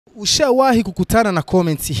Ushawahi kukutana na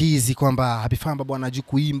comments hizi kwamba Happy Famba bwana hajui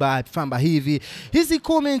kuimba, Happy Famba hivi? Hizi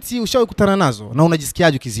comments ushawahi kukutana nazo na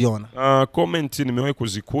unajisikiaje ukiziona? Comment nimewahi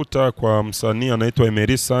kuzikuta kwa msanii anaitwa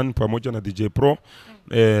Emery pamoja na DJ Pro.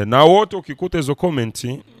 Na wote ukikuta hizo comment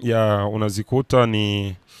ya unazikuta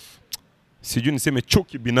ni sijui niseme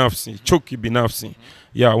chuki binafsi.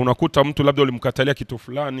 Ya unakuta mtu labda ulimkatalia kitu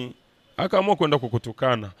fulani akaamua kwenda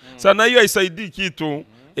kukutukana. Sana hiyo haisaidii kitu.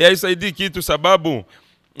 Haisaidii kitu sababu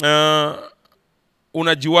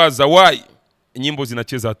unajiwaza why nyimbo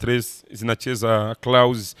zinacheza Trace, zinacheza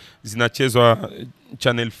Clouds, zinachezwa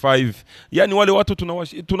Channel 5. Yani wale watu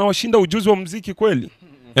tunawashinda ujuzi wa muziki kweli?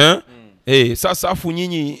 Sasa afu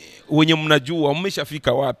nyinyi wenye mnajua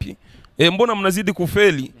mmeshafika wapi? Mbona mnazidi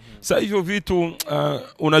kufeli? Sasa hivyo vitu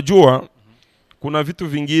unajua kuna vitu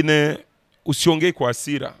vingine usiongee kwa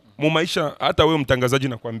hasira. Maisha hata wewe mtangazaji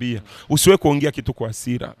nakwambia usiwe kuongea kitu kwa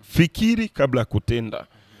hasira. Fikiri kabla kutenda.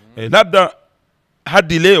 Labda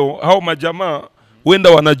hadi leo hao majamaa wenda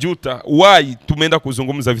wanajuta why tumeenda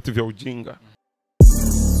kuzungumza vitu vya ujinga.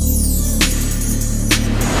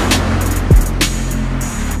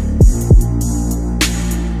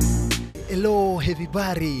 Hello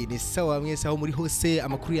everybody, ni sawa mwese aho muri hose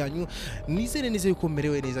amakuru yanyu nizere yuko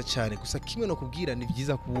merewe neza cyane. Gusa kimwe no kubwira ni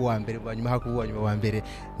byiza kuwa mbere banyuma hakuwa nyuma wa mbere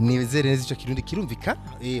nizere neza ico kirundi kirumvika.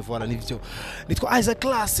 Voilà nivyo. Nitwa Isaac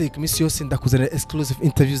Classic, misi yose ndakuzanira exclusive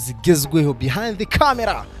interviews zigezweho behind the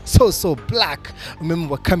camera. So black. Umeme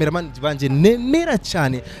wa cameraman banje nemera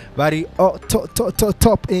cyane bari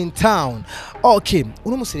top in town. Okay,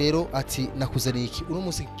 uno musi rero ati nakuzaniye iki? Uno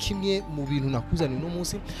musi kimwe mu bintu nakuzaniye uno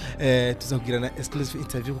musi tuzagirana exclusive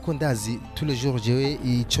interview kuko ndazi tous les jours jewe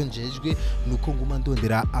iconjejwe nuko nguma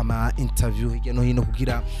ndondera ama interview hirya no hino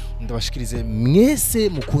kugira ndabashikirize mwese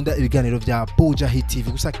mukunda ibiganiro vya Buja Hit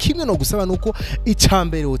TV. Gusa kimwe no gusaba nuko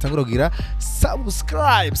icambere utangura kugira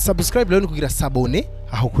subscribe rero kugira sabone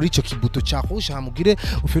aho kuri ico kibuto cyako ushamugire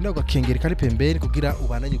ufenda gakengera kari pembere kugira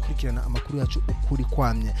ubananye kurikirana amakuru yacu ukuri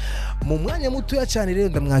kwamye. Mu mwanya muto ya cyane rero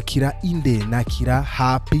ndamwakira nakira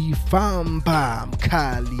Happy Famba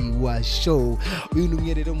mkali wa show. Uyu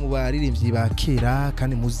numwe rero mu baririmbyi ba kera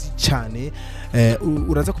kandi muzi cyane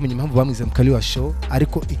uraza kumenya impamvu bamwize mkali wa show,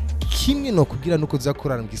 ariko kimwe no kugira nuko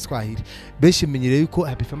zakorana mu Giswahili. Benshi menyereye yuko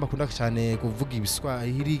Happy Famba akunda cyane kuvuga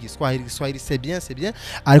Igiswahili c'est bien,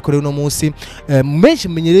 ariko rero no munsi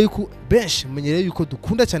benshi menyereye yuko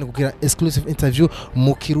dukunda cyane kugira exclusive interview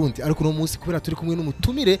mu Kirundi, ariko no munsi kubera turi kumwe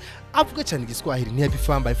n'umutumire avuga cyane Igiswahili ni Happy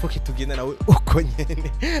Famba ifo kitugenda nawe uko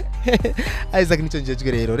nyene. Isaac nico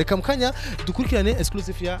njejwe rero reka mukanya dukurikirane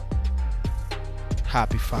exclusive ya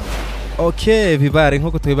Happy Famba. Okay, vibare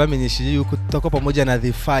nkoko tubamenyeshije yuko tutako pamoja na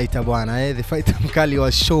The Fighter bwana, The Fighter mkali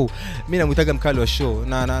wa show. Mimi namwitaga mkali wa show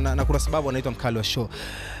na kuna sababu anaitwa mkali wa show.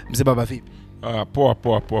 Mzee baba vipi? Poa.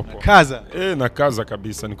 Kaza? Na kaza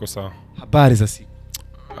kabisa, niko sawa. Habari za siku?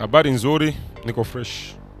 Habari nzuri, niko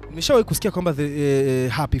fresh. Nimeshawahi kusikia kwamba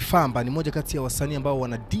Happy Famba ni moja kati ya wasanii ambao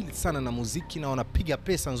wana deal sana na muziki na wanapiga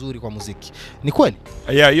pesa nzuri kwa muziki. Ni kweli?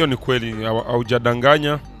 Hiyo ni kweli,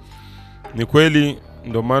 haujadanganya. Ni kweli,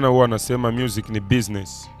 ndio maana huwa nasema music ni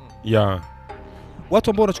business. Watu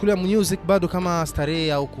ambao wanachukulia music bado kama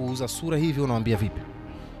starehe au kuuza sura hivi unawaambia vipi?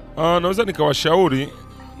 Naweza nikawashauri,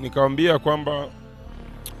 nikawaambia kwamba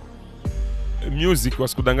music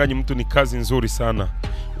wasikudanganyi mtu, ni kazi nzuri sana.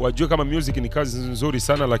 Wajue kama music ni kazi nzuri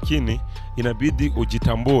sana, lakini inabidi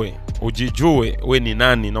ujitambue, ujijue we ni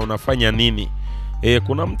nani na unafanya nini.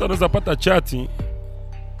 Kuna mtu anaweza pata chati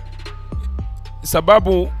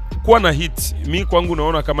sababu kuwa na hit. Mimi kwangu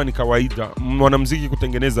naona kama ni kawaida mwanamuziki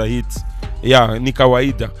kutengeneza hit. Ni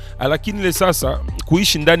kawaida. Lakini ile sasa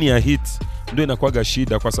kuishi ndani ya hit ndio inakuwa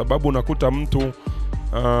shida, kwa sababu unakuta mtu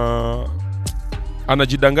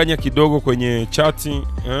anajidanganya kidogo kwenye chati,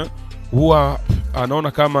 huwa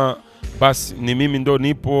anaona kama basi ni mimi ndo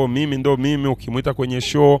nipo, mimi ukimuita kwenye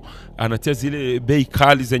show anatia zile bei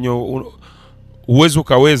kali zenye uwezo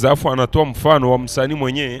kaweza, afu anatoa mfano wa msanii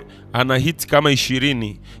mwenyewe ana hit kama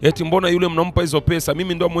 20. Eti mbona yule mnampa hizo pesa,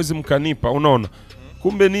 mimi ndo mwezi mkanipa, unaona?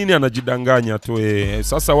 Kumbe nini, anajidanganya tu.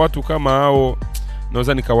 Sasa watu kama hao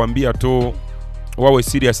naweza nikawaambia tu wawe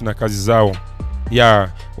serious na kazi zao.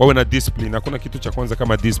 Wawe na discipline. Hakuna kitu cha kwanza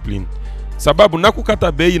kama discipline. Sababu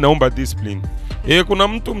nakukata bei naomba discipline. Kuna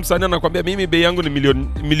mtu msanii anakuambia mimi bei yangu ni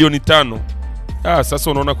milioni 5.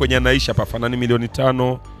 Sasa unaona kwenye anaisha pafanani milioni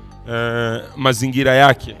 5. Mazingira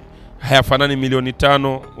yake hayafanani milioni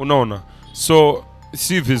 5, unaona? So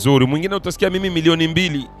si vizuri. Mwingine utasikia mimi milioni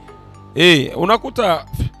 2. Unakuta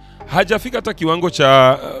hajafika hata kiwango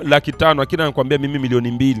cha 500,000, lakini anakuambia mimi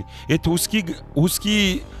milioni 2. Eti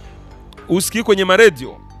usikii kwenye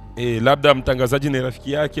radio labda mtangazaji ni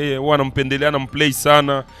rafiki yake, wanampendelea na mplay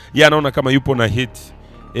sana, yeye anaona kama yupo na hit.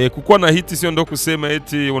 Kukuwa na hit sio ndo kusema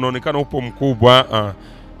eti unaonekana upo mkubwa.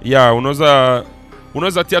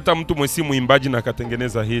 Unaweza tia hata mtu mwesi muimbaji na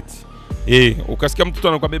akatengeneza hit. Ukasikia mtu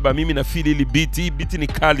anakuambia mimi na feel ili beat, hii beat ni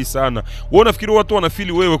kali sana. Wewe unafikiri watu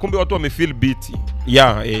wanafeel wewe, kumbe watu wamefeel beat.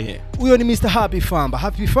 Huyo ni Mr. Happy Famba.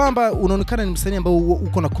 Happy Famba unaonekana ni msanii ambao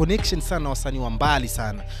uko na connection sana na wasanii wa mbali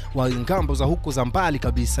sana, wa ngambo za huko za mbali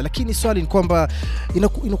kabisa. Lakini swali ni kwamba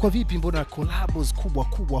inakuwa vipi, mbona collabs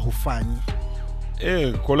kubwa hufanyi?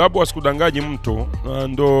 Collab wasikudangaji mtu,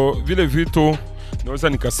 ndo vile vitu naweza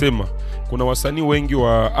nikasema kuna wasanii wengi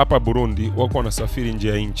wa hapa Burundi wako wanasafiri nje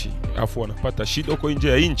ya nchi, afu wanapata shida huko nje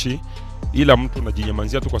ya nchi, ila mtu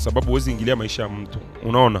anajinyamazia tu kwa sababu huwezi ingilia maisha ya mtu.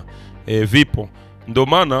 Unaona? Vipo. Ndio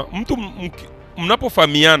maana mtu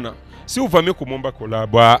mnapofahamiana si uvamie kumomba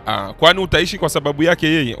collab. Kwani utaishi kwa sababu yake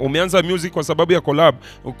yeye? Umeanza music kwa sababu ya collab.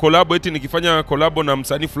 Collab eti nikifanya collab na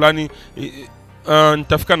msanii fulani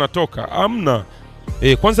nitafika natoka. Amna.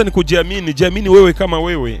 Kwanza ni kujiamini, jiamini wewe kama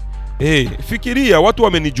wewe. Fikiria watu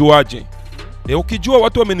wamenijuaje. Ukijua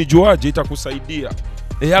watu wamenijuaje itakusaidia.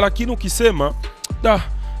 Lakini ukisema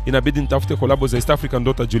inabidi nitafute collab za East Africa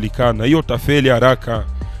ndo tajulikana, hiyo tafeli haraka.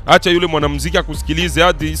 Acha yule mwanamuziki akusikilize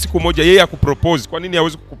hadi siku moja yeye akupropose. Kwa nini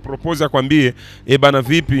hawezi kukupropose akwambie bana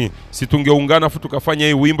vipi si tungeungana afu tukafanya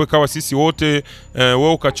hii wimbo kawa sisi wote,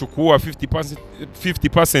 wewe ukachukua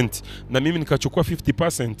 50% na mimi nikachukua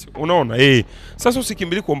 50%. Unaona? Sasa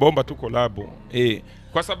usikimbili kuombaomba tu collab.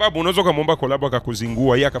 Kwa sababu unaweza kumuomba collab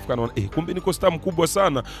akakuzingua, yeye akafika naona kumbe niko star mkubwa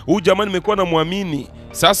sana. Huyu jamaa nimekuwa namuamini.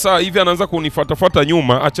 Sasa hivi anaanza kunifuatafuata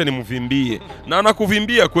nyuma, acha nimvimbie. Na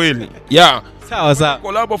anakuvimbia kweli. Sawa.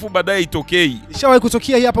 Collab afu baadaye itokei. Ishawahi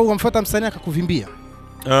kutokea hii hapa ukamfuata msanii akakuvimbia?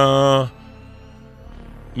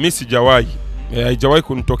 Mimi sijawahi. Haijawahi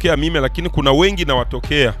kunitokea mimi, lakini kuna wengi na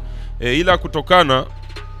watokea. Ila kutokana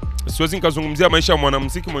siwezi nikazungumzia maisha ya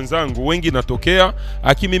mwanamuziki mwenzangu, wengi natokea,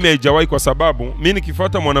 lakini mimi haijawahi kwa sababu mimi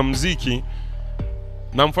nikifuata mwanamuziki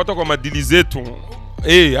namfuata kwa madili zetu.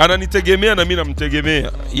 Ananitegemea na mimi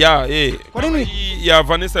namtegemea. Kwa nini ya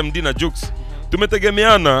Vanessa MD na Jux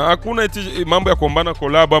tumetegemeana, hakuna mambo ya kuombana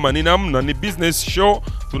collab ama nini, hamna. Ni business show,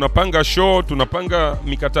 tunapanga show, tunapanga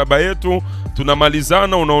mikataba yetu,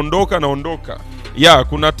 tunamalizana, unaondoka naondoka.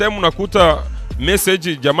 Kuna time unakuta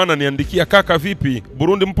message jamaa ananiandikia, kaka vipi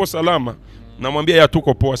Burundi mpo salama? Namwambia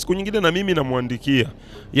tuko poa. Siku nyingine na mimi namuandikia.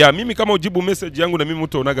 Mimi kama ujibu message yangu na mimi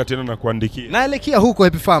utaonaga tena na kuandikia. Naelekea huko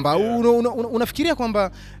Happy Famba. Unafikiria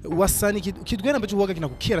kwamba wasanii kitu gani ambacho huaga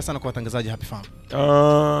kinakukera sana kwa watangazaji Happy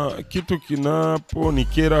Famba? Kitu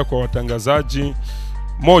kinaponikera kwa watangazaji,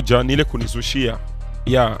 moja ni ile kunizushia.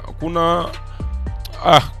 Kuna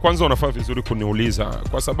kwanza unafaa vizuri kuniuliza,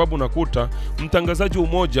 kwa sababu nakuta mtangazaji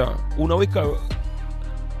umoja unaweka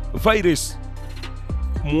virus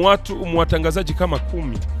mwatangazaji kama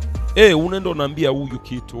 10. Unaenda unaambia huyu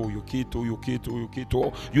kitu,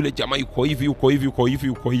 yule jamaa yuko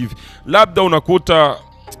hivi. Labda unakuta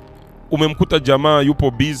umemkuta jamaa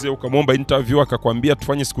yupo busy, ukamwomba interview akakwambia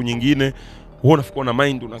tufanye siku nyingine, wewe unafikwa na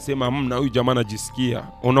mind unasema huyu jamaa anajisikia.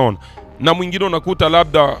 Unaona? Na mwingine unakuta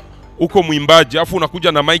labda uko mwimbaji afu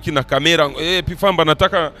unakuja na mic na kamera, Famba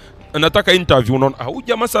nataka interview. Unaona huyu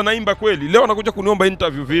jamaa sana imba kweli, leo anakuja kuniomba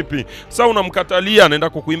interview vipi? Sasa unamkatalia, anaenda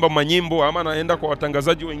kukuimba manyimbo ama anaenda kwa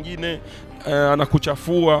watangazaji wengine,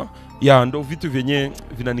 anakuchafua. Ndio vitu vyenye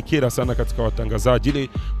vinanikera sana katika watangazaji, ile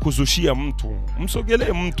kuzushia mtu.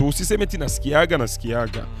 Msogelee mtu, usiseme eti nasikiaga.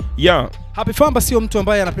 Happy Famba sio mtu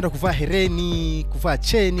ambaye anapenda kuvaa hereni, kuvaa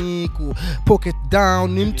cheni, pocket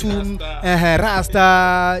down, ni mtu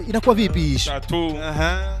rasta. Inakuwa vipi tattoo?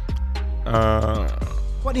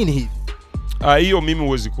 Kwa nini hivi? Hiyo mimi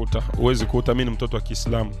huwezi kuta. Mimi ni mtoto wa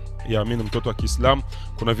Kiislamu. Mimi ni mtoto wa Kiislamu.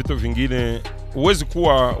 Kuna vitu vingine huwezi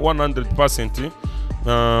kuwa 100%,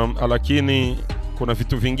 lakini kuna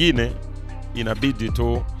vitu vingine inabidi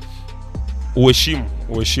tu uheshimu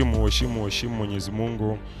Mwenyezi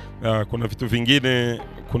Mungu. Kuna vitu vingine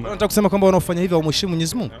unataka kusema kwamba wanaofanya hivyo hawamheshimu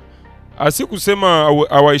Mwenyezi Mungu? Si kusema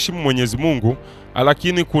hawaheshimu Mwenyezi Mungu,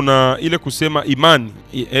 lakini kuna ile kusema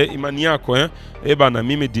imani yako bana,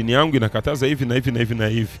 mimi dini yangu inakataza hivi na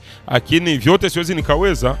hivi. Lakini vyote siwezi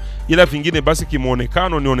nikaweza, ila vingine basi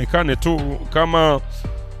kimuonekano nionekane tu kama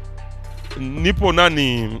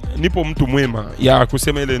nipo mtu mwema.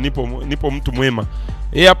 Kusema ile nipo mtu mwema.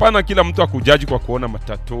 Hapana kila mtu akujaji kwa kuona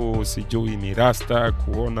matatu, sijui ni rasta,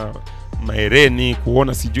 kuona maereni,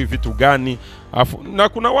 kuona sijui vitu gani. Na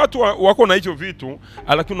kuna watu wako na hizo vitu,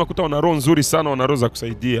 lakini unakuta wana roho nzuri sana, wana roho za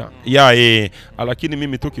kusaidia. Lakini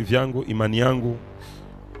mimi tu kivyangu, imani yangu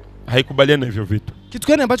haikubaliana hivyo vitu. Kitu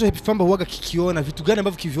gani ambacho Happy Famba huaga kikiona, vitu gani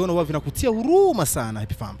ambavyo kiviona huwa vinakutia huruma sana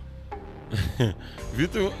Happy Famba?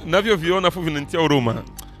 Vitu navyoviona afu vinanitia huruma.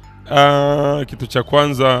 Kitu cha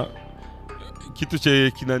kwanza, kitu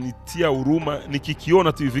cha kinanitia huruma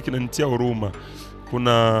nikikiona tu hivi kinanitia huruma.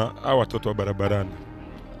 Kuna hao watoto wa barabarani.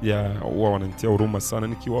 Huwa wananitia huruma sana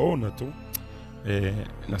nikiwaona tu.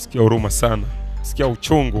 Nasikia huruma sana. Nasikia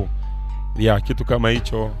uchungu. Kitu kama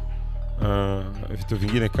hicho. Vitu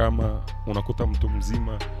vingine kama unakuta mtu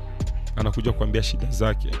mzima anakuja kuambia shida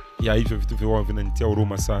zake. Hivyo vitu vile vinanitia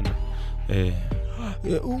huruma sana.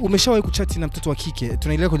 Umeshawahi kuchati na mtoto wa kike?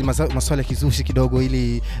 Tunaendelea kwenye maswali ya kizushi kidogo,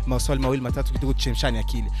 ili maswali mawili matatu kidogo tuchemshane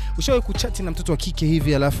akili. Ushawahi kuchati na mtoto wa kike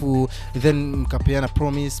hivi alafu then mkapeana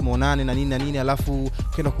promise muonane na nini alafu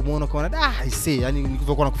kwenda kumuona ukaona yani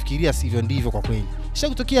nilivyokuwa nakufikiria sivyo ndivyo kwa kweli?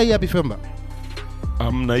 Ishakutokea hii Happy Famba?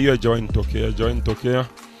 Amna, hiyo haijawahi nitokea.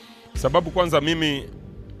 Sababu kwanza mimi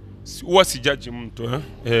huwa sijaji mtu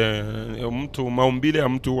mtu maumbile ya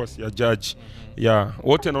mtu huwa sijaji.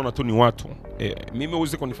 Wote naona tu ni watu. Mimi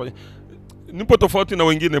huwezi kunifanya nipo tofauti na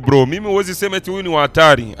wengine bro. Mimi huwezi sema eti huyu ni wa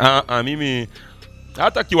hatari. Mimi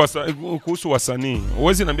hata kuhusu wasanii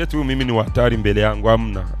huwezi niambia eti huyu mimi ni wa hatari mbele yangu.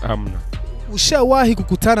 Amna. Ushawahi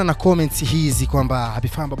kukutana na comments hizi kwamba Happy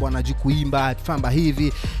Famba bwana hajui kuimba, Happy Famba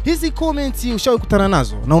hivi? Hizi comments ushawahi kukutana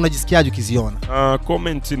nazo na unajisikiaje ukiziona?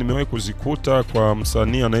 Comments nimewahi kuzikuta kwa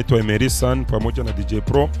msanii anaitwa Emery pamoja na DJ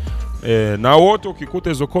Pro. Na wote ukikuta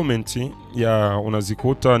hizo comments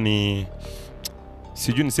unazikuta ni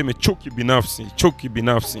sijui niseme chuki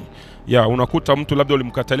binafsi. Unakuta mtu labda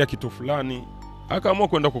ulimkatalia kitu fulani akaamua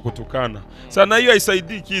kwenda kukutukana. Sana hiyo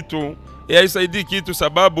haisaidii kitu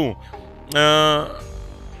sababu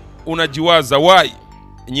unajiwaza why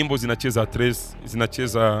nyimbo zinacheza Trace,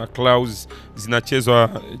 zinacheza Clouds,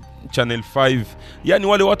 zinachezwa Channel 5. Yani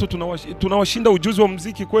wale watu tunawashinda ujuzi wa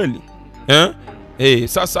muziki kweli?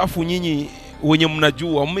 Sasa afu nyinyi wenye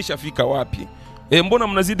mnajua mmeshafika wapi? Mbona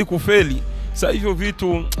mnazidi kufeli? Sasa hivyo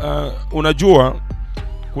vitu unajua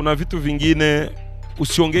kuna vitu vingine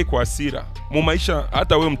usiongee kwa hasira. Maisha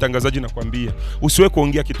hata wewe mtangazaji nakwambia, usiwe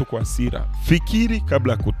kuongea kitu kwa hasira. Fikiri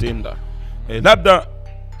kabla kutenda. Labda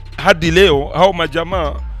hadi leo hao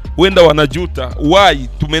majamaa wenda wanajuta why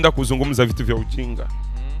tumeenda kuzungumza vitu vya ujinga.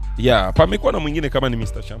 Pamekuwa na mwingine kama ni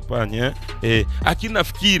Mr. Champagne akini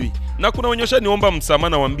nafikiri, na kuna wenyosha niomba msamaha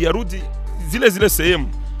na waambia rudi zile sehemu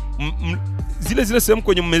zile sehemu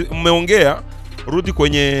kwenye mmeongea, rudi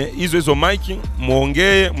kwenye hizo mic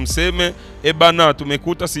muongee, mseme bana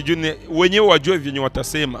tumekuta sijui, wenyewe wajue vyenye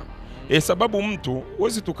watasema. Sababu mtu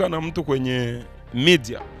huwezi tukana mtu kwenye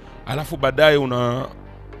media alafu baadaye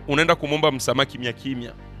unaenda kumomba msamaha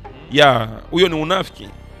kimya. Huyo ni unafiki.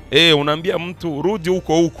 Unaambia mtu rudi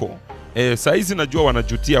huko. Saizi najua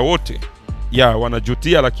wanajutia wote.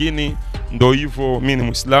 Wanajutia, lakini ndo hivyo. Mimi ni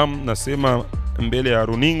Muislamu, nasema mbele ya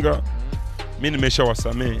runinga mimi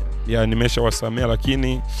nimeshawasamea.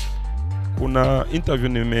 Lakini kuna interview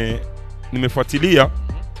nimefuatilia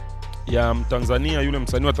ya Mtanzania, yule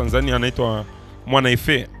msanii wa Tanzania anaitwa Mwana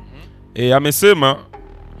Ife. Amesema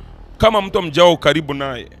kama mtu mjao karibu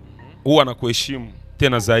naye huwa anakuheshimu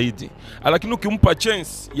tena zaidi, lakini ukimpa chance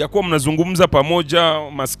ya kuwa mnazungumza pamoja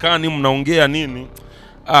maskani mnaongea nini,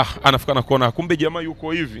 anafika na kuona kumbe jamaa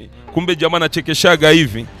yuko hivi, kumbe jamaa anachekeshaga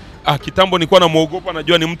hivi. Kitambo nilikuwa namuogopa,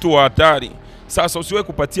 najua ni mtu wa hatari. Sasa usiwe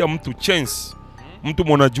kupatia mtu chance, mtu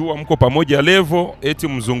mnajua mko pamoja level, eti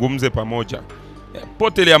mzungumze pamoja.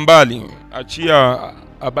 Potelea mbali, achia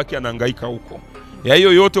abaki anahangaika huko.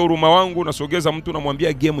 Hiyo yote huruma wangu, unasogeza mtu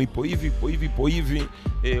unamwambia game ipo hivi.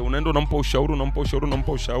 Unaenda unampa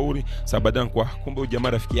ushauri, sababu baadaye kwa kumbe jamaa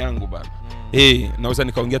rafiki yangu bana. Naweza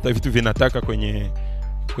nikaongea hata vitu vinataka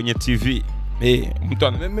kwenye TV.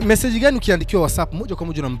 Mtu message gani ukiandikiwa WhatsApp moja kwa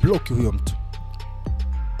moja unamblock huyo mtu?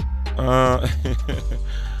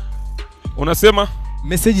 Unasema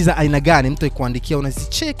message za aina gani mtu akikuandikia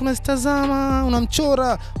unazicheck, unazitazama,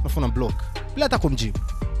 unamchora, unafuna block bila hata kumjibu?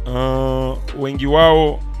 Wengi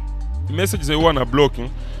wao message huwa na blocking.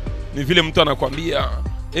 Ni vile mtu anakuambia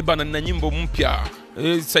bana nina nyimbo mpya,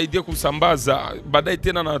 saidia kusambaza, baadaye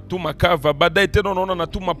tena anatuma cover, baadaye tena unaona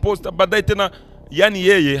anatuma poster, baadaye tena, yani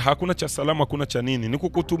yeye hakuna cha salama, hakuna cha nini, ni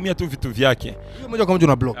kukutumia tu vitu vyake. Huyo moja kwa moja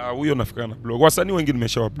una block. Huyo nafikana na block. Wasanii wengi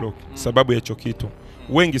nimeshawa block sababu ya hicho kitu.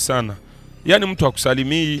 Wengi sana. Yani mtu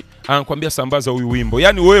akusalimii anakuambia sambaza huyu wimbo.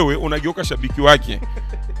 Yani wewe unageuka shabiki wake.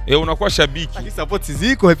 Unakuwa shabiki. Lakini support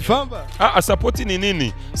ziko Happy Famba. Support ni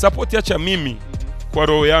nini? Support acha mimi kwa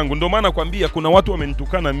roho yangu. Ndio maana nakwambia kuna watu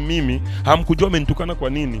wamenitukana mimi, hamkujua wamenitukana kwa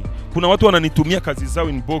nini. Kuna watu wananitumia kazi zao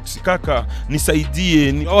inbox, kaka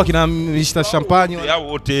nisaidie, wao kina Mr. Champagne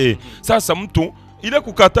wote. Sasa mtu ile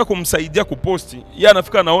kukataa kumsaidia kuposti, yeye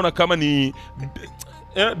anafika anaona kama ni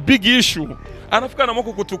big issue. Anafika na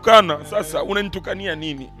moko kutukana. Sasa unanitukania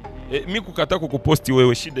nini? Mimi kukataa kukuposti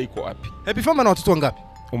wewe, shida iko wapi? Happy Famba na watoto wangapi?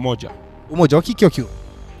 Umoja. Umoja wa kike au kiume?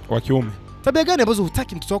 Wa kiume. Tabia gani ambazo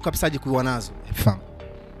hutaki mtoto wako kabisa aje kuwa nazo Happy Famba?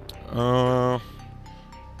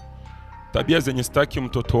 Tabia zenye sitaki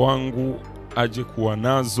mtoto wangu aje kuwa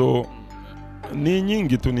nazo ni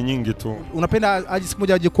nyingi tu. Unapenda aje siku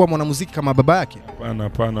moja aje kuwa mwanamuziki kama baba yake?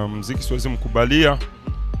 Hapana, muziki siwezi mkubalia.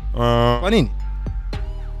 Kwa nini?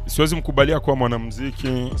 Siwezi mkubalia kuwa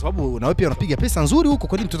mwanamuziki kwa sababu na wewe pia unapiga pesa nzuri huko,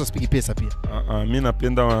 kwa nini mtoto asipige pesa pia? Mimi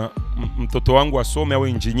napenda mtoto wangu asome awe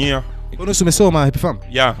engineer. Kwa nini umesoma Happy Famba?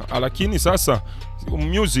 Lakini sasa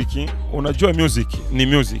music, unajua music ni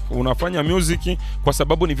music. Unafanya music kwa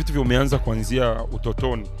sababu ni vitu vimeanza kuanzia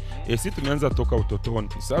utotoni. Sisi tumeanza toka utotoni.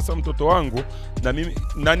 Sasa mtoto wangu na mimi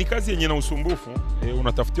na ni kazi yenye na usumbufu.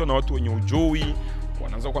 Unatafutiwa na watu wenye ujui,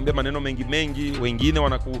 wanaanza kuambia maneno mengi, wengine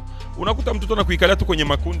unakuta mtoto anakuikalia tu kwenye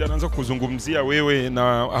makundi, anaanza kuzungumzia wewe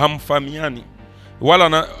na hamfahamiani.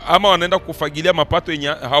 Wala ama wanaenda kufagilia mapato yenye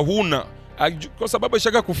hauna. Kwa sababu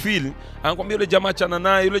shaka kufeel, anakuambia yule jamaa chana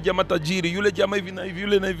naye, yule jamaa tajiri, yule jamaa hivi na hivi,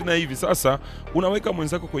 yule na hivi na hivi. Sasa unaweka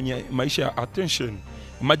mwenzako kwenye maisha ya attention.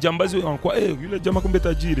 Majambazi wanakuwa yule jamaa kumbe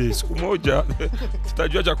tajiri, siku moja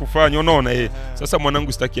tutajua cha kufanya, unaona Sasa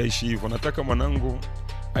mwanangu sitaki aishi hivyo. Nataka mwanangu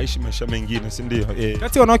aishi maisha mengine, si ndio?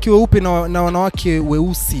 Kati ya wanawake weupe na wanawake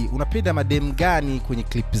weusi, unapenda madem gani kwenye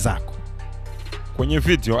clip zako? Kwenye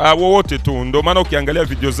video wote tu. Ndio maana ukiangalia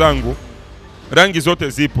video zangu rangi zote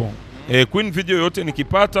zipo. Queen video yote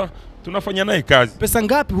nikipata tunafanya naye kazi. Pesa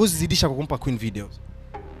ngapi huwezi zidisha kwa kumpa Queen videos?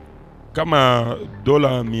 Kama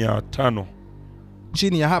 $500.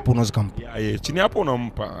 Chini ya hapo unaweza kumpa? Chini hapo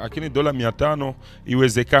unampa, lakini $500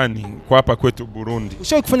 iwezekani kwa hapa kwetu Burundi.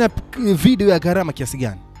 Ushawahi kufanya video ya gharama kiasi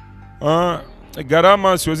gani?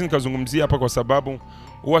 Gharama siwezi nikazungumzia hapa kwa sababu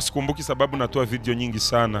huwa sikumbuki, sababu natoa video nyingi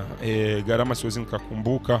sana. Gharama siwezi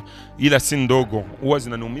nikakumbuka, ila si ndogo. Huwa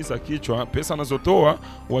zinaniumiza kichwa, pesa nazotoa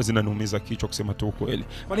huwa zinaniumiza kichwa kusema tu kweli.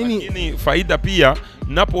 Kwa nini? Lakini faida pia,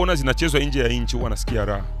 ninapoona zinachezwa nje ya nchi huwa nasikia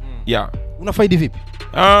raha. Unafaidi vipi?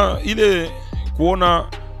 Ile kuona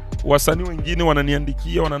wasanii wengine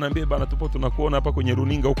wananiandikia, wananiambia bana, tupo tunakuona hapa kwenye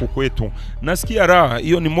runinga huko kwetu. Nasikia raha,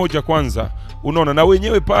 hiyo ni moja kwanza. Unaona, na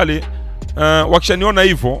wenyewe pale wakishaniona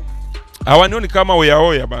hivyo hawanioni kama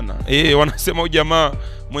oya bana. Wanasema huyu jamaa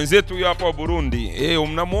mwenzetu huyu hapa wa Burundi.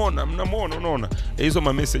 Mnamuona, unaona. Hizo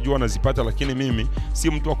message wanazipata, lakini mimi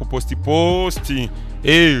si mtu wa kuposti.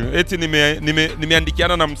 Eti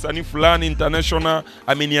nimeandikiana na msanii fulani international,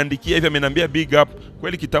 ameniandikia hivi, ameniambia big up.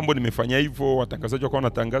 Kweli kitambo nimefanya hivyo, watangazaji wakawa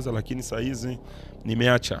wanatangaza, lakini saa hizi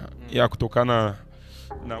nimeacha. Kutokana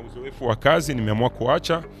na uzoefu wa kazi nimeamua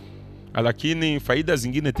kuacha. Lakini faida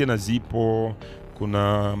zingine tena zipo.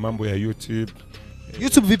 Kuna mambo ya YouTube.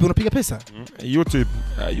 YouTube vipi, unapiga pesa?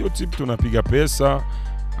 YouTube tunapiga pesa,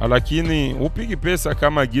 lakini upigi pesa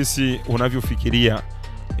kama gisi unavyofikiria.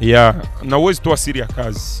 Na uwezi toa siri ya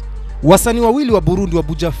kazi. Wasanii wawili wa Burundi wa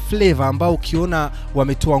Buja Flavor ambao ukiona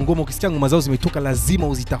wametoa ngoma, ukisikia ngoma zao zimetoka lazima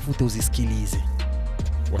uzitafute uzisikilize.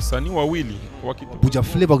 Wasanii wawili Buja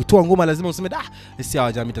Flavor wakitoa ngoma lazima useme si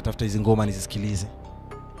hawa jamii tatafuta hizo ngoma nizisikilize.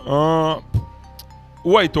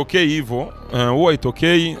 Huwa itokei hivyo,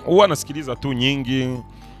 huwa nasikiliza tu nyingi,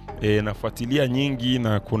 nafuatilia nyingi,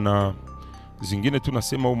 na kuna zingine tu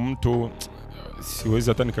nasema mtu siwezi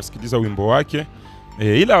hata nikasikiliza wimbo wake,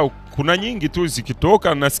 ila kuna nyingi tu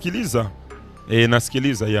zikitoka nasikiliza.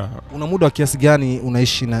 Nasikiliza. Una muda wa kiasi gani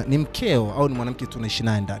unaishi na, ni mkeo au ni mwanamke tu unaishi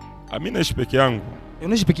naye ndani? Mimi naishi peke yangu.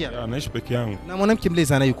 Unaishi peke yako? Naishi peke yangu. Na mwanamke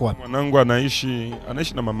mlezi anaye yuko wapi? Mwanangu anaishi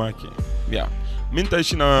mamake. Mimi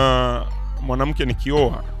nitaishi na mwanamke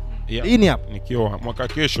nikioa. Lini hapo? Nikioa mwaka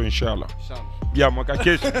kesho inshallah. Mwaka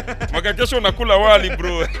kesho. Mwaka kesho unakula wali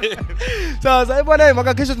bro. Sawa bwana,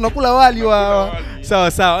 mwaka kesho tunakula wali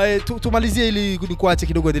sawa. Tumalizie ili nikuache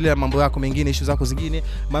kidogo endelea mambo yako mengine, issue zako zingine,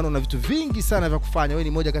 maana una vitu vingi sana vya kufanya. Wewe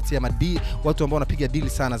ni moja kati ya watu ambao wanapiga deal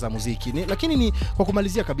sana za muziki. Lakini ni kwa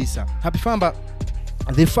kumalizia kabisa, Happy Famba,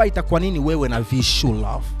 The Fighter, kwa nini wewe na Visual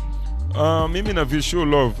Love? Mimi na Visual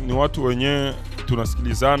Love ni watu wenye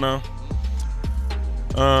tunasikilizana.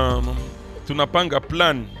 Tunapanga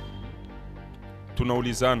plan,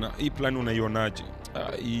 tunaulizana, hii plan unaionaje?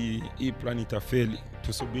 Hii plan itafeli,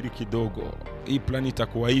 tusubiri kidogo. Hii plan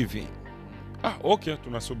itakuwa hivi. Okay,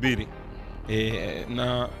 tunasubiri.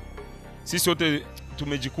 Na sisi wote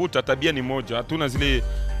tumejikuta tabia ni moja, hatuna zile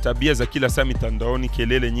tabia za kila saa mitandaoni,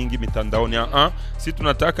 kelele nyingi mitandaoni. Si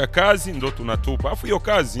tunataka kazi ndo tunatupa. Afu hiyo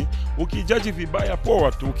kazi ukijaji vibaya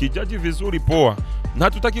poa tu, ukijaji vizuri poa. Na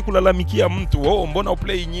hatutaki kulalamikia mtu, mbona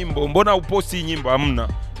uplay nyimbo, mbona uposti nyimbo, hamna.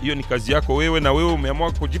 Hiyo ni kazi yako wewe, na wewe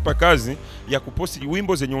umeamua kujipa kazi ya kuposti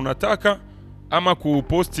wimbo zenye unataka ama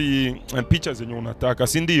kuposti picha zenye unataka,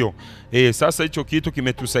 si ndio? Sasa hicho kitu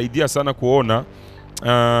kimetusaidia sana kuona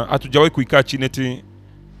hatujawahi kuikaa chini eti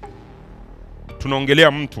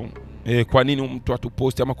tunaongelea mtu kwa nini mtu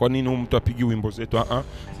atuposti ama kwa nini mtu apigi wimbo zetu.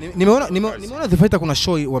 Nimeona The Fighter kuna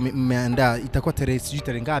show wameandaa, itakuwa tarehe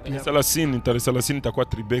ngapi? Tarehe 30 itakuwa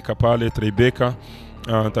Tribeca pale, tarehe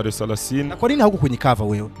 30. Na kwa nini hauko kwenye cover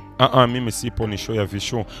wewe? Mimi sipo, ni show ya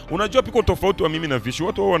visho. Unajua piko tofauti wa mimi na visho,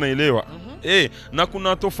 watu wao wanaelewa. Na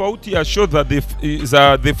kuna tofauti ya show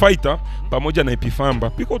za The Fighter pamoja na Famba.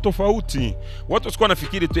 Piko tofauti. Watu wasikuwa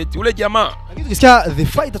nafikiri tu eti ule jamaa. Lakini tukisikia The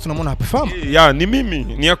Fighter tunamwona hapa Famba. Ni mimi,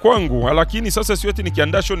 ni ya kwangu, lakini sasa sio eti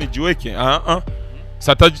nikiandaa show nijiweke.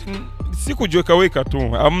 Sasa sikujiweka weka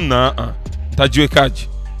tu. Hamna. Tajiwekaje?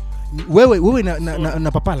 Wewe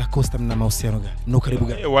na Papa La Costa mna mahusiano gani? Na karibu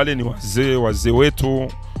gani? Wale ni wazee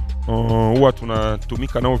wetu. Huwa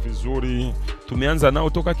tunatumika nao vizuri. Tumeanza nao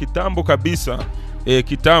toka kitambo kabisa.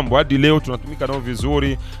 Kitambo hadi leo tunatumika nao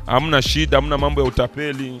vizuri. Hamna shida, hamna mambo ya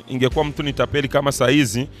utapeli. Ingekuwa mtu ni tapeli kama saa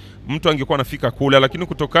hizi, mtu angekuwa anafika kule, lakini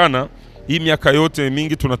kutokana hii miaka yote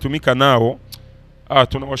mingi tunatumika nao.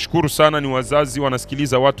 Tunawashukuru sana, ni wazazi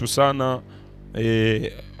wanasikiliza watu sana.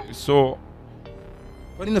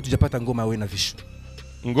 Kwa nini hatujapata ngoma wewe na Vishu?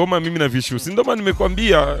 Ngoma mimi na Vishu, si ndio? Maana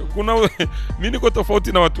nimekwambia kuna mimi niko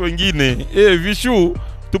tofauti na watu wengine. Vishu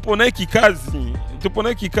tupo naye kikazi.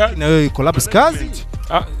 Na wewe collab kazi?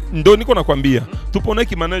 Ndio niko nakwambia. Tupo naye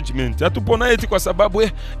management. Hatupo naye eti kwa sababu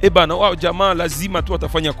bana wao jamaa lazima tu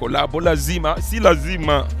watafanya collab, lazima, si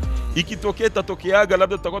lazima. Ikitokea tatokeaga,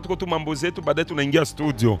 labda tutakuwa tuko tu mambo zetu, baadaye tunaingia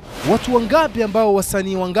studio. Watu wangapi ambao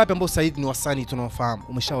wasanii wangapi ambao sasa hivi ni wasanii tunaofahamu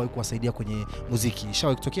umeshawahi kuwasaidia kwenye muziki?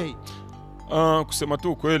 Ishawahi kutokea hii? Kusema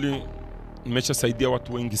tu kweli nimeshasaidia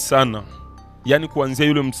watu wengi sana. Yaani kuanzia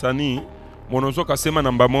yule msanii mwanzo kasema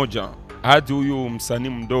namba 1 hadi huyu msanii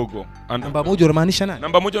mdogo. Namba 1 unamaanisha nani?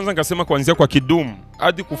 Namba 1 naweza nikasema kuanzia kwa Kidumu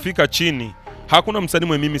hadi kufika chini. Hakuna msanii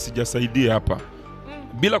mwe mimi sijasaidia hapa.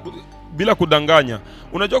 Bila kudanganya.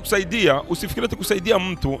 Unajua kusaidia, usifikiri eti kusaidia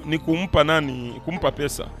mtu ni kumpa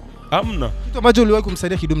pesa. Hamna. Kitu ambacho uliwahi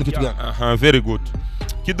kumsaidia Kidumu ni kitu gani? Very good.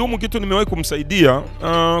 Kidumu kitu nimewahi kumsaidia,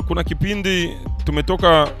 kuna kipindi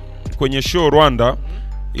tumetoka kwenye show Rwanda,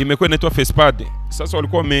 imekuwa inaitwa Fespade. Sasa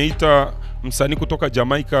walikuwa wameita msanii kutoka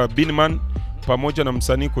Jamaica Binman pamoja na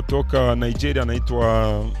msanii kutoka Nigeria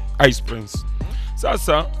anaitwa Ice Prince.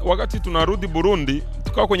 Sasa wakati tunarudi Burundi,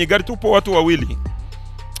 tukawa kwenye gari, tupo watu wawili.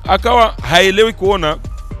 Akawa haelewi kuona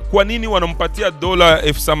kwa nini wanampatia dola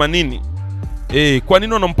 80,000. Kwa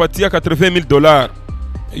nini wanampatia $80,000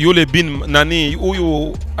 yule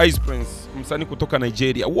huyu Ice Prince msanii kutoka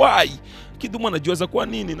Nigeria? Why? Kidumu anajiwaza kwa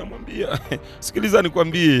nini? Namwambia sikiliza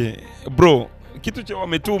nikwambie bro, kitu cha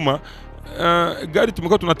wametuma gari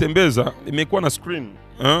tumekuwa tunatembeza imekuwa na screen,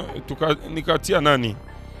 nikatia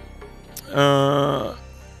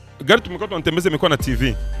gari tumekuwa tunatembeza imekuwa na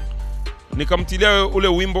TV. Nikamtilia ule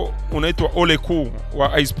wimbo unaitwa Ole Ku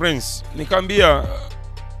wa Ice Prince. Nikamwambia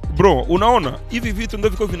bro, unaona hivi vitu ndio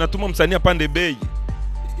viko vinatuma msanii apande bei.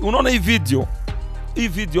 Unaona hii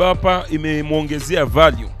video hapa imemuongezea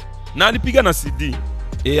value. Na alipiga na CD.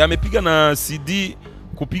 Amepiga na CD,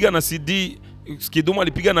 kupiga na CD Kidumu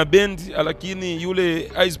alipiga na band, lakini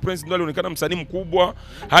yule Ice Prince ndio alionekana msanii mkubwa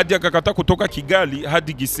hadi akakataa kutoka Kigali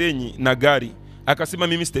hadi Gisenyi na gari. Akasema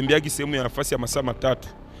mimi sitembeagi sehemu ya nafasi ya masaa 3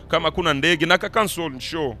 kama kuna ndege, na akacancel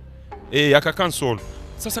show. Akacancel.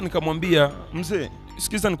 Sasa nikamwambia mzee,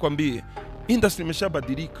 sikiza nikwambie, industry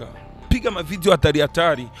imeshabadilika. Piga mavideo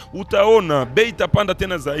hatari, utaona bei itapanda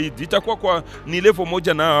tena zaidi. Itakuwa kwa ni level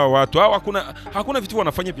moja na hawa watu. Hakuna vitu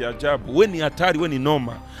wanafanya vya ajabu. Wewe ni hatari, wewe ni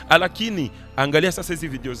noma. Lakini angalia sasa hizi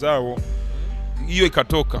video zao. Hiyo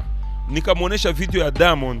ikatoka. Nikamuonesha video ya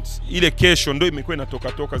Diamond, ile kesho ndio imekuwa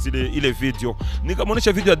inatoka ile video.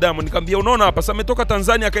 Nikamuonesha video ya Diamond, nikamwambia unaona hapa sasa ametoka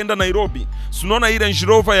Tanzania akaenda Nairobi. Si unaona ile Range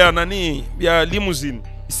Rover ya limousine.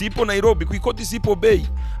 Sipo Nairobi, kuikodi sipo bei.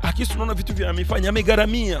 Akisi unaona vitu vya amefanya,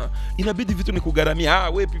 amegaramia. Inabidi vitu ni kugaramia.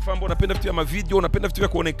 Wewe Famba unapenda vitu vya mavideo, unapenda vitu vya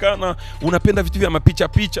kuonekana, unapenda vitu vya mapicha.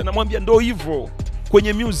 Namwambia ndio hivyo.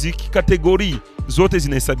 Kwenye music kategori zote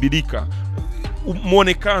zinahesabika.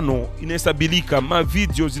 Muonekano inahesabika,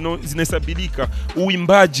 mavideo zinahesabika,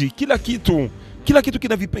 uimbaji, kila kitu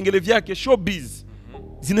kina vipengele vyake, showbiz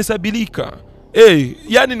zinahesabika.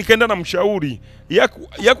 Yani nikaenda na mshauri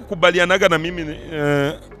ya kukubalianaga na mimi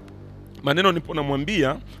maneno nipo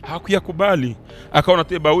namwambia hakuyakubali. Akaona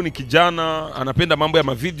tu bauni kijana anapenda mambo ya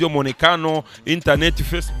mavideo, muonekano, internet,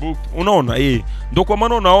 Facebook. Unaona ndio kwa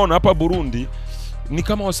maana unaona hapa Burundi ni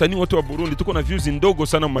kama wasanii wote wa Burundi tuko na views ndogo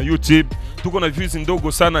sana ma YouTube, tuko na views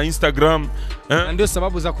ndogo sana Instagram. Na ndio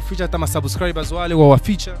sababu za kuficha hata subscribers wale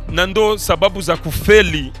waficha. Na ndio sababu za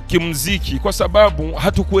kufeli kimuziki, kwa sababu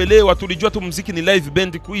hatukuelewa, tulijua tu muziki ni live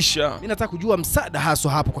band kuisha. Mimi nataka kujua msaada haso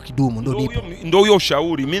hapo kwa Kidumu ndio nipo. Ndio huyo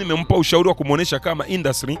ushauri. Mimi nimempa ushauri wa kumuonesha kama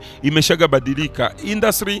industry imeshaga badilika.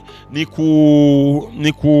 Industry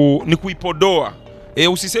ni kuipodoa.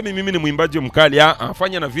 Usiseme mimi ni mwimbaji mkali,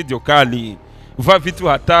 fanya na video kali. Vaa vitu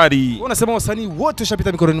hatari. Unasema wasanii wote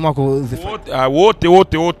ushapita mikononi mwako?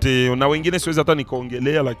 Wote na wengine siwezi hata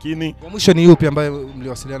nikaongelea, lakini wa mwisho ni yupi ambaye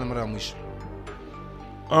mliwasiliana mara ya mwisho?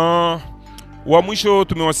 Wa mwisho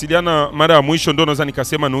tumewasiliana mara ya mwisho ndio naweza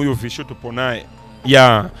nikasema ni huyo Visho tupo naye.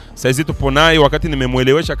 Saizi tupo naye, wakati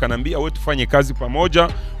nimemuelewesha kanambia wewe tufanye kazi pamoja,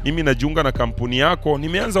 mimi najiunga na kampuni yako.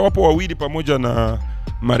 Nimeanza wapo wawili pamoja na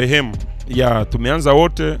marehemu. Tumeanza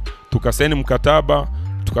wote, tukasaini mkataba,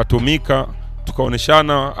 tukatumika,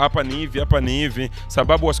 tukaoneshana hapa ni hivi,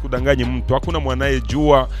 sababu wasikudanganye mtu. Hakuna mwanae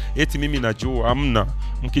jua eti mimi najua, hamna.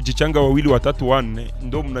 Mkijichanga wawili watatu wanne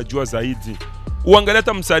ndio mnajua zaidi. Uangalia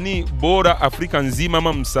hata msanii bora Afrika nzima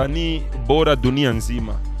ama msanii bora dunia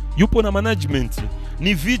nzima, yupo na management.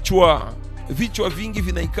 Ni vichwa vingi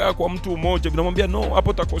vinaikaa kwa mtu mmoja, vinamwambia no, hapo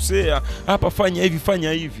utakosea, hapa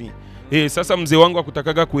fanya hivi. Sasa mzee wangu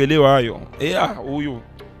akutakaga kuelewa hayo. Huyu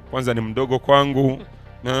kwanza ni mdogo kwangu.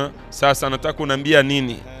 Sasa nataka kuniambia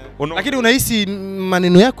nini? Lakini unahisi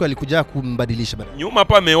maneno yako yalikuja kumbadilisha baadaye? Nyuma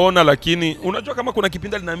hapa ameona, lakini unajua kama kuna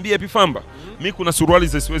kipindi aliniambia hivi, Famba, mimi kuna suruali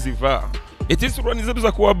siwezi vaa. Eti suruali zetu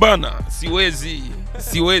za kuwabana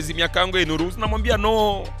siwezi, miaka yangu inuruhusu. Namwambia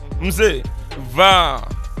no mzee, vaa.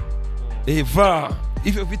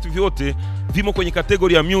 Hivyo vitu vyote vimo kwenye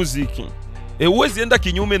kategori ya music. Uwezi enda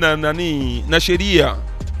kinyume na sheria.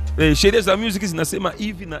 Sheria za music zinasema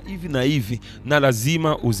hivi na hivi na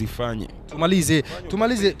lazima uzifanye.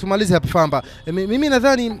 Tumalize hapa Famba. Mimi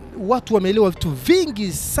nadhani watu wameelewa vitu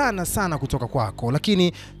vingi sana kutoka kwako,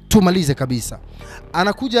 lakini tumalize kabisa.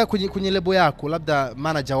 Anakuja kwenye lebo yako, labda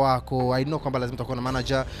manager wako, I know kwamba lazima utakuwa na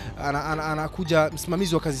manager, anakuja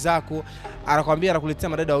msimamizi wa kazi zako, anakuambia anakuletea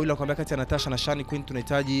madada wawili, anakuambia kati ya Natasha na Shani Queen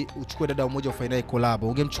tunahitaji uchukue dada mmoja ufanye naye collab.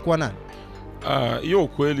 Ungemchukua nani? Hiyo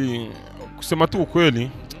ukweli, kusema tu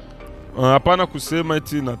ukweli, hapana kusema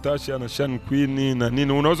eti Natasha na Shani Queen na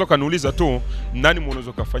nini. Unaweza kaniuliza tu nani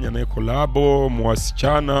mwanaweza kufanya naye collab,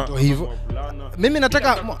 mwasichana hivyo. Mimi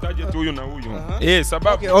nataka mtaje tu huyu na huyu.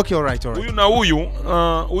 Sababu okay, alright.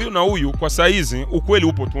 Huyu na huyu kwa saizi ukweli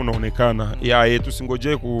upo tu unaonekana.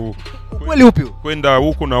 Tusingoje ukweli upi kwenda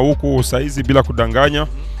huku na huku saizi bila kudanganya.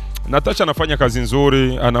 Natasha anafanya kazi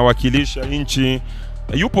nzuri, anawakilisha nchi.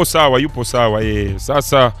 Yupo sawa.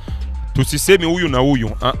 Sasa tusiseme huyu na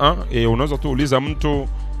huyu. Unaweza tu uliza mtu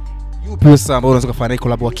yupi sasa ambao unaweza kufanya naye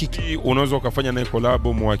collab wa kike? Unaweza kufanya naye collab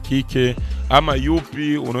mwa kike, ama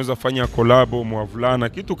yupi unaweza fanya collab mwa vulana,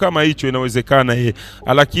 kitu kama hicho inawezekana.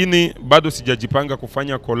 Lakini bado sijajipanga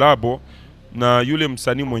kufanya collab na yule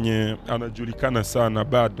msanii mwenye anajulikana sana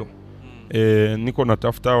bado. Niko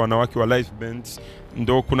natafuta wanawake wa live band,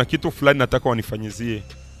 ndo kuna kitu fulani nataka wanifanyizie.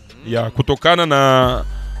 Kutokana na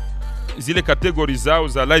zile kategori zao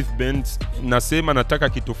za live band, nasema nataka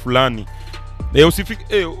kitu fulani.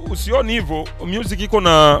 Usioni hivyo, music iko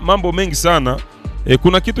na mambo mengi sana.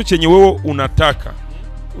 Kuna kitu chenye wewe unataka,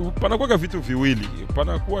 panakuwa vitu viwili.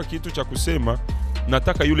 Panakuwa kitu cha kusema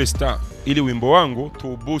nataka yule star ili wimbo wangu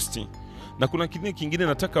tu boost, na kuna kitu kingine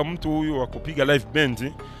nataka mtu huyu wa kupiga live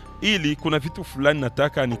band ili kuna vitu fulani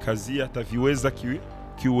nataka nikazia ataviweza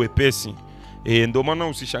kiuwepesi. Ndio maana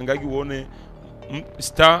usishangagi uone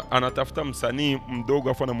star anatafuta msanii mdogo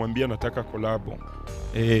afa anamwambia nataka collab.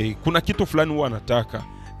 Kuna kitu fulani huwa anataka.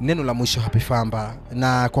 Neno la mwisho Happy Famba,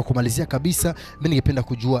 na kwa kumalizia kabisa, mimi ningependa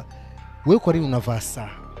kujua wewe kwa nini unavaa saa?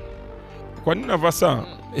 Kwa nini navaa saa?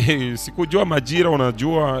 Sikujua majira,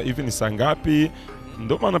 unajua hivi ni saa ngapi,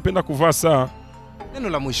 ndio maana napenda kuvaa saa. Neno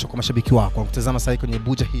la mwisho kwa mashabiki wako kutazama saa kwenye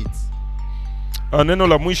Buja Hits. Neno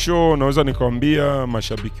la mwisho naweza nikamwambia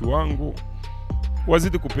mashabiki wangu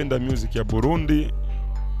wazidi kupenda music ya Burundi.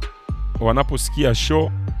 Wanaposikia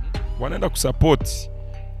show wanaenda kusupport.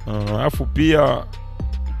 Alafu pia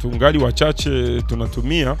tungali wachache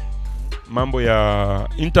tunatumia mambo ya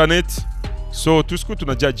internet, so tusiku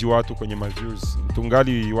tunajaji watu kwenye views.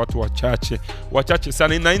 Tungali watu wachache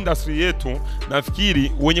sana na industry yetu.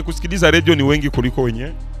 Nafikiri wenye kusikiliza radio ni wengi kuliko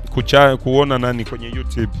wenye kuona nani kwenye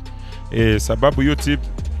YouTube. Sababu YouTube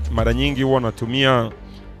mara nyingi huwa natumia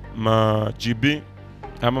ma GB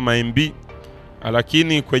ama ma MB,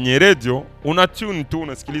 lakini kwenye radio una tune tu,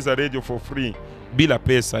 unasikiliza radio for free bila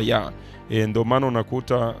pesa ya ndio maana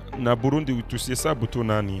unakuta na Burundi tusihesabu tu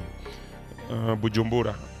nani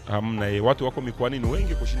Bujumbura hamna watu wako mikoani ni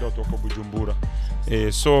wengi kushinda watu wako Bujumbura.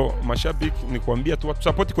 So mashabiki ni kuambia tu watu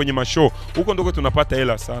support kwenye mashow, huko ndoko tunapata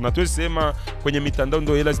hela sana. Tuwezi sema kwenye mitandao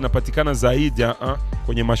ndio hela zinapatikana zaidi,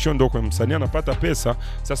 kwenye mashow ndio kwa msanii anapata pesa.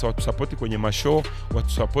 Sasa watu support kwenye mashow, watu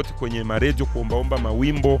support kwenye maredio kuombaomba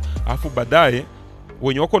mawimbo, afu baadaye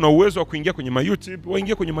wenye wako na uwezo wa kuingia kwenye YouTube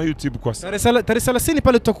waingie kwenye YouTube kwa sasa. Tarehe 30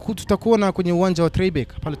 pale tutakuona kwenye uwanja wa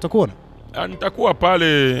Tribeca pale tutakuona. Nitakuwa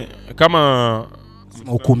pale kama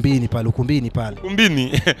ukumbini pale.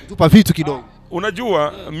 Ukumbini. Tupa vitu kidogo.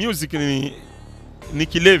 Unajua music ni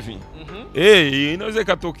kilevi. Inaweza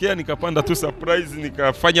katokea nikapanda tu surprise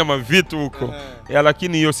nikafanya mavitu huko.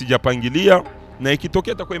 Lakini hiyo sijapangilia na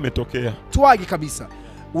ikitokea itakuwa imetokea. Tuage kabisa.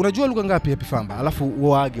 Unajua lugha ngapi Happy Famba? Alafu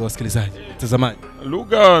uage wasikilizaji, watazamaji.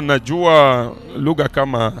 Lugha najua lugha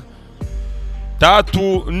kama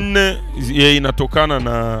 3 4 inatokana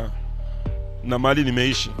na mali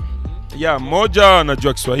nimeishi. Moja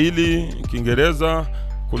najua Kiswahili, Kiingereza,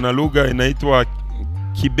 kuna lugha inaitwa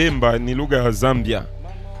Kibemba, ni lugha ya Zambia.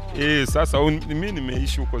 Sasa mimi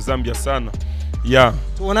nimeishi huko Zambia sana.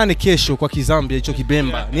 Tuonane kesho kwa Kizambia hicho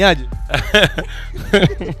Kibemba. Ni aje?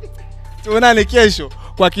 Tuonane kesho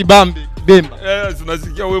kwa Kibemba.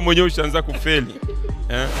 Tunasikia wewe mwenyewe ushaanza kufeli.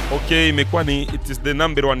 Okay, imekuwa ni it is the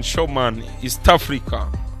number 1 showman East Africa,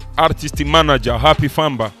 artist manager Happy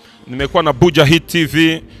Famba. Nimekuwa na Buja Hit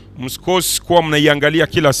TV, msikose kwa mnaiangalia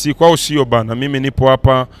kila siku au sio bana. Mimi nipo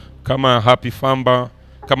hapa kama Happy Famba,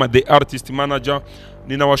 kama the artist manager.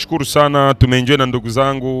 Ninawashukuru sana, tumeenjoy na ndugu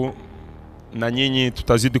zangu na nyinyi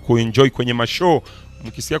tutazidi kuenjoy kwenye mashow.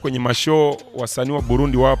 Mkisikia kwenye mashow wasanii wa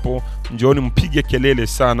Burundi wapo, njooni mpige kelele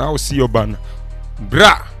sana au sio bana.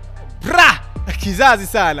 Bra kizazi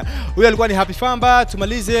sana. Huyu alikuwa ni Happy Famba.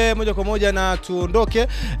 Tumalize moja kwa moja na tuondoke,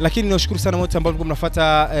 lakini niwashukuru sana wote ambao mlikuwa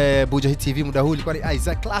mnafuata Buja Hit TV. Muda huu ilikuwa ni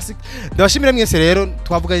Isaac Classic. Ndabashimira mwese rero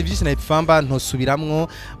twavuga ivyinshi na Happy Famba ntosubiramwo.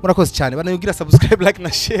 Murakoze cyane bana, yugira subscribe, like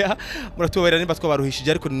na share. Muratubera nimba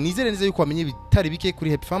twabaruhishije, ariko nizere neza yuko wamenye bitari bike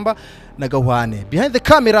kuri Happy Famba na Gahwane. Behind the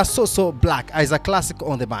camera so black, Isaac Classic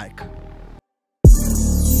on the mic.